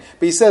thing,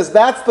 but he says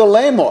that's the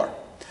lemor.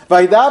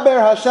 Vaydaber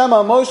Hashem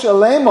al Moshe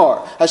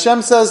lemor.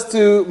 Hashem says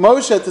to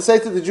Moshe to say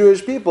to the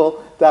Jewish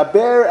people,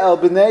 Daber el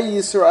bnei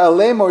Yisrael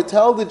lemor,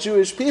 tell the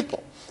Jewish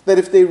people that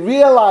if they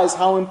realize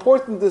how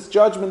important this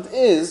judgment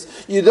is,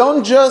 you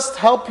don't just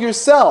help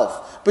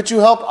yourself, but you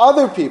help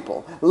other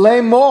people.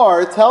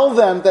 Lemor, tell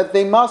them that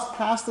they must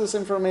pass this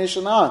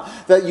information on,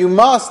 that you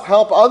must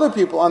help other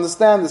people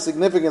understand the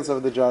significance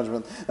of the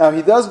judgment. Now,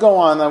 he does go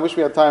on, I wish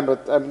we had time,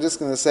 but I'm just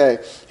going to say,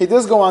 he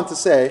does go on to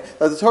say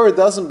that the Torah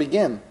doesn't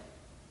begin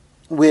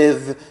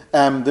with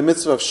the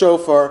mitzvah of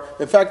shofar.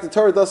 In fact, the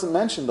Torah doesn't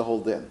mention the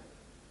whole din,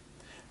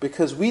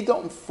 because we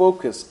don't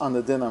focus on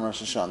the din on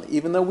Rosh Hashanah,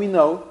 even though we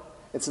know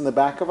it's in the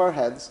back of our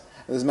heads.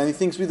 There's many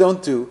things we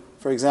don't do.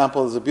 For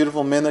example, there's a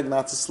beautiful minhag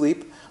not to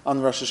sleep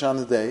on Rosh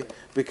Hashanah day,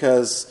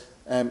 because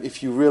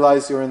if you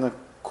realize you're in a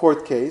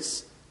court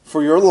case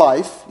for your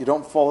life, you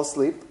don't fall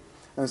asleep,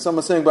 and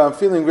someone's saying, but I'm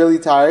feeling really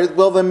tired,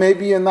 well, then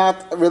maybe you're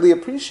not really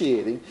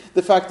appreciating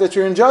the fact that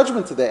you're in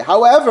judgment today.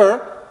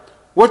 However,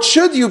 what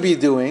should you be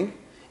doing?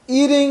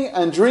 Eating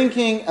and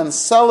drinking and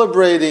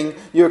celebrating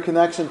your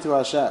connection to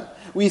Hashem.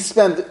 We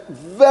spend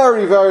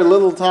very, very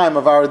little time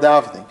of our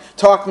davening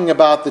talking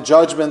about the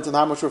judgment and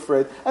how much we're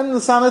afraid. And in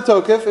the Sana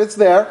Tokef, it's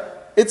there.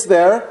 It's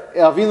there.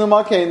 Avinu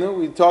Malkeinu,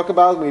 we talk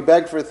about, we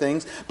beg for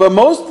things. But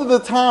most of the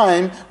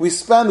time, we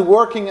spend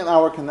working in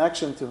our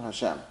connection to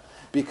Hashem.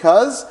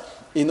 Because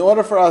in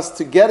order for us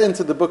to get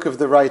into the book of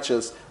the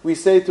righteous, we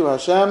say to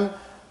Hashem,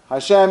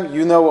 Hashem,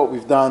 you know what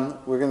we've done.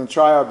 We're going to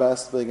try our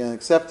best. We're going to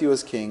accept you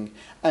as king.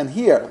 And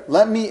here,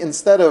 let me,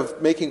 instead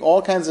of making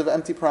all kinds of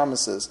empty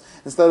promises,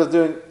 instead of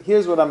doing,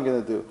 here's what I'm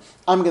going to do.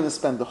 I'm going to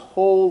spend the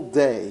whole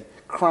day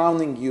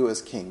crowning you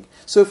as king.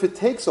 So if it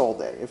takes all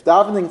day, if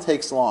davening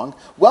takes long,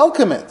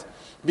 welcome it.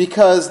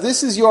 Because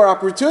this is your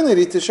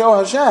opportunity to show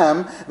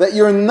Hashem that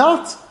you're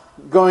not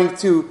going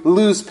to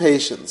lose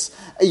patience.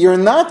 You're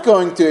not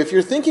going to, if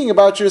you're thinking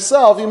about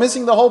yourself, you're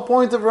missing the whole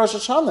point of Rosh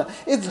Hashanah.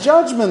 It's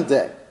Judgment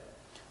Day.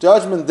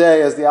 Judgment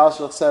Day, as the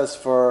Alshach says,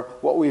 for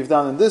what we've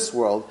done in this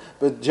world,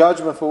 but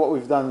judgment for what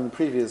we've done in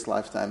previous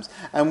lifetimes.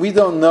 And we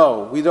don't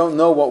know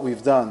what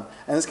we've done.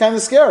 And it's kind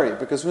of scary,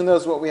 because who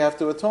knows what we have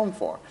to atone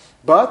for.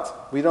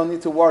 But we don't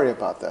need to worry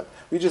about that.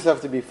 We just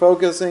have to be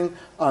focusing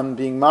on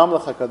being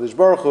Mamlech HaKadosh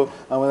Baruch Hu,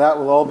 and with that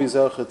we'll all be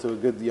Zoche to a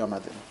good Yom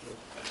Hadin.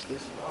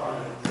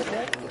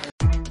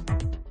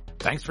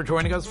 Thanks for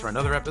joining us for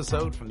another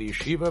episode from the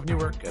Yeshiva of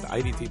Newark at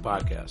IDT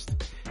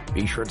Podcast.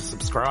 Be sure to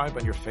subscribe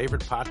on your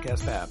favorite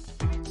podcast app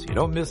so you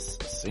don't miss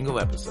a single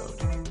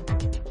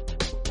episode.